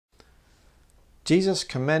Jesus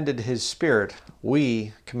commended his spirit,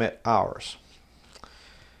 we commit ours.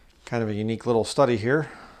 Kind of a unique little study here.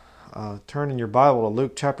 Turn in your Bible to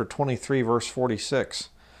Luke chapter 23, verse 46.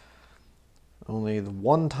 Only the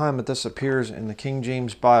one time that this appears in the King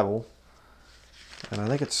James Bible, and I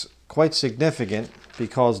think it's quite significant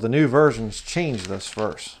because the new versions change this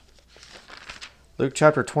verse. Luke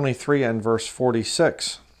chapter 23 and verse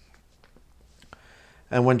 46.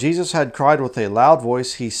 And when Jesus had cried with a loud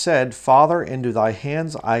voice, he said, Father, into thy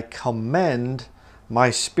hands I commend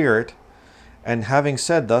my spirit. And having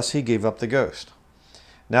said thus, he gave up the ghost.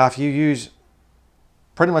 Now, if you use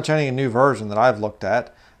pretty much any new version that I've looked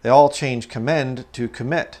at, they all change commend to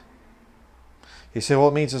commit. You say, well,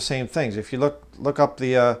 it means the same things. If you look up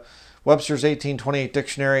the Webster's 1828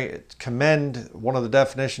 dictionary, commend, one of the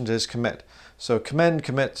definitions is commit. So commend,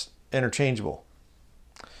 commit, interchangeable.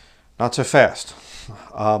 Not so fast.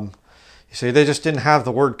 You see, they just didn't have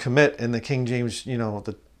the word commit in the King James,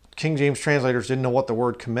 the King James translators didn't know what the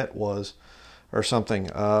word commit was or something.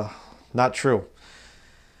 Not true.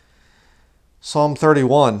 Psalm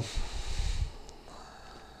 31.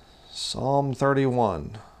 Psalm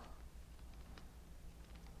 31.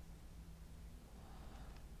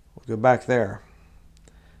 We'll go back there.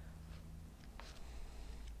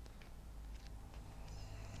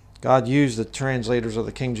 God used the translators of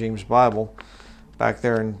the King James Bible back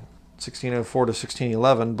there in 1604 to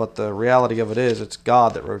 1611, but the reality of it is it's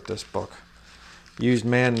God that wrote this book. Used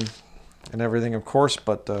man and everything, of course,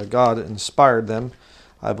 but God inspired them,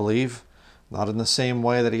 I believe. Not in the same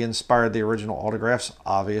way that he inspired the original autographs,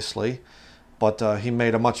 obviously, but he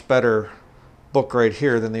made a much better book right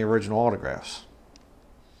here than the original autographs.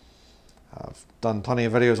 I've done plenty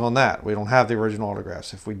of videos on that. We don't have the original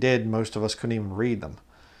autographs. If we did, most of us couldn't even read them.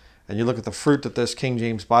 And you look at the fruit that this King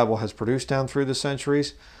James Bible has produced down through the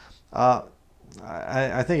centuries, I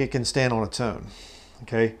think it can stand on its own.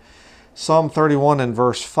 Okay, Psalm 31 and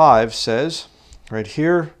verse 5 says, right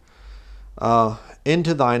here,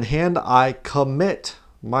 into thine hand I commit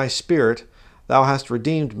my spirit. Thou hast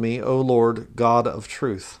redeemed me, O Lord, God of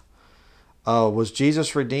truth. Was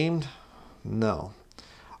Jesus redeemed? No.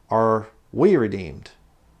 Are we redeemed?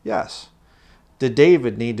 Yes. Did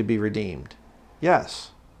David need to be redeemed?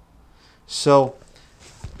 Yes. So,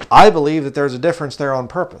 I believe that there's a difference there on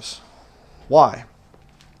purpose. Why?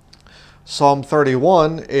 Psalm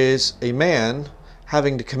 31 is a man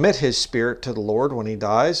having to commit his spirit to the Lord when he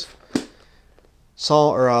dies.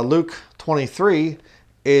 Luke 23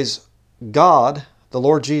 is God, the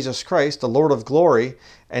Lord Jesus Christ, the Lord of glory,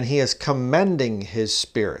 and he is commending his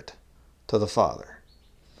spirit to the Father.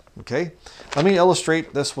 Okay? Let me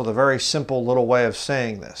illustrate this with a very simple little way of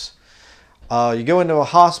saying this. You go into a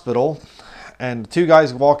hospital, and two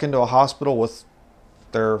guys walk into a hospital with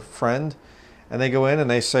their friend, and they go in and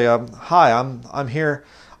they say, "Hi, I'm here.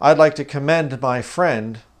 I'd like to commend my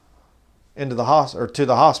friend into the to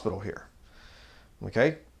the hospital here.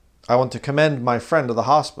 Okay, I want to commend my friend to the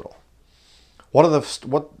hospital."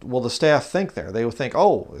 What will the staff think there? They will think,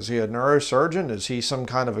 "Oh, is he a neurosurgeon? Is he some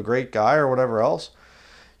kind of a great guy or whatever else?"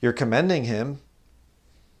 You're commending him.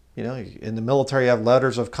 In the military, you have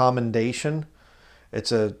letters of commendation.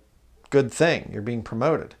 It's a good thing. You're being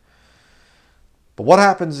promoted. But what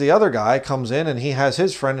happens? The other guy comes in and he has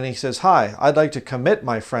his friend and he says, "Hi, I'd like to commit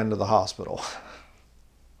my friend to the hospital."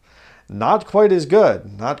 Not quite as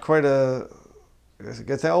good. Not quite a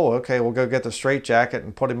good thing. Oh, okay, we'll go get the straitjacket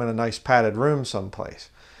and put him in a nice padded room someplace.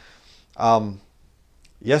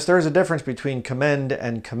 Yes, there is a difference between commend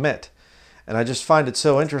and commit. And I just find it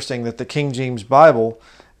so interesting that the King James Bible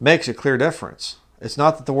makes a clear difference. It's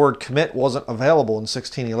not that the word commit wasn't available in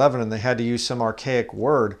 1611 and they had to use some archaic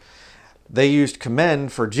word. They used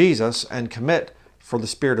commend for Jesus and commit for the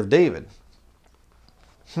spirit of David.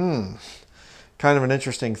 Kind of an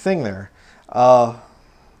interesting thing there. There's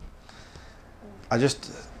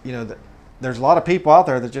a lot of people out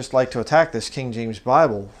there that just like to attack this King James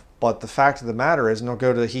Bible, but the fact of the matter is, and they'll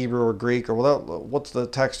go to the Hebrew or Greek or what's the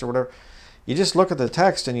text or whatever. You just look at the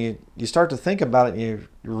text and you start to think about it and you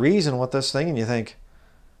reason with this thing and you think,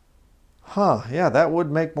 yeah, that would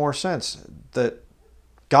make more sense. That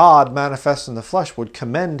God manifest in the flesh would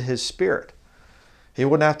commend his spirit. He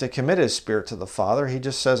wouldn't have to commit his spirit to the Father. He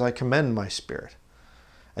just says, "I commend my spirit."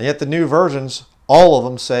 And yet the new versions, all of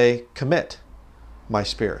them say, "Commit my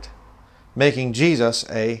spirit," making Jesus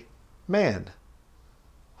a man.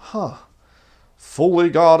 Fully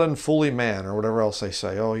God and fully man, or whatever else they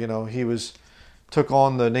say. Oh, he took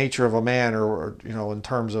on the nature of a man, or in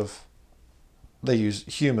terms of, they use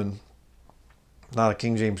human, not a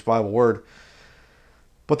King James Bible word.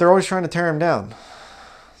 But they're always trying to tear him down.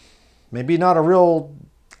 Maybe not a real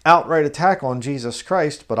outright attack on Jesus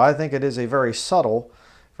Christ, but I think it is a very subtle,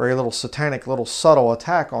 very little satanic, little subtle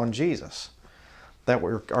attack on Jesus. That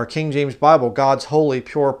our King James Bible, God's holy,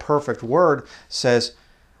 pure, perfect word, says,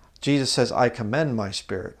 Jesus says, I commend my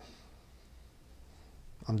spirit.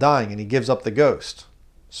 I'm dying, and he gives up the ghost.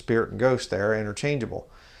 Spirit and ghost there are interchangeable.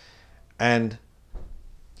 And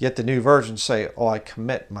yet the new versions say, oh, I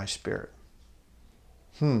commit my spirit.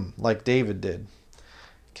 Like David did.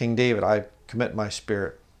 King David, I commit my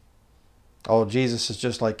spirit. Oh, Jesus is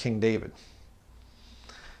just like King David.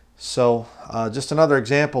 So just another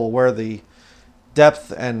example where the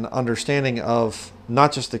depth and understanding of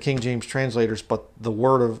not just the King James translators, but the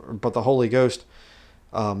Holy Ghost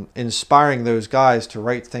inspiring those guys to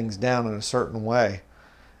write things down in a certain way.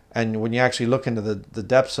 And when you actually look into the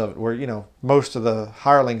depths of it, where, you know, most of the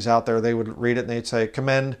hirelings out there, they would read it and they'd say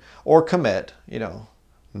commend or commit, you know.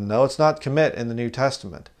 No, it's not commit in the New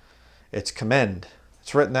Testament. It's commend.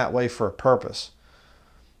 It's written that way for a purpose.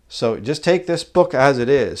 So just take this book as it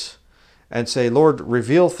is and say, Lord,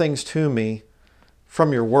 reveal things to me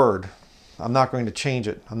from your word. I'm not going to change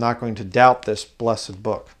it. I'm not going to doubt this blessed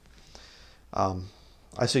book.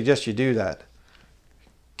 I suggest you do that.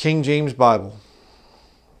 King James Bible.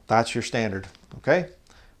 That's your standard. Okay?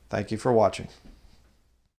 Thank you for watching.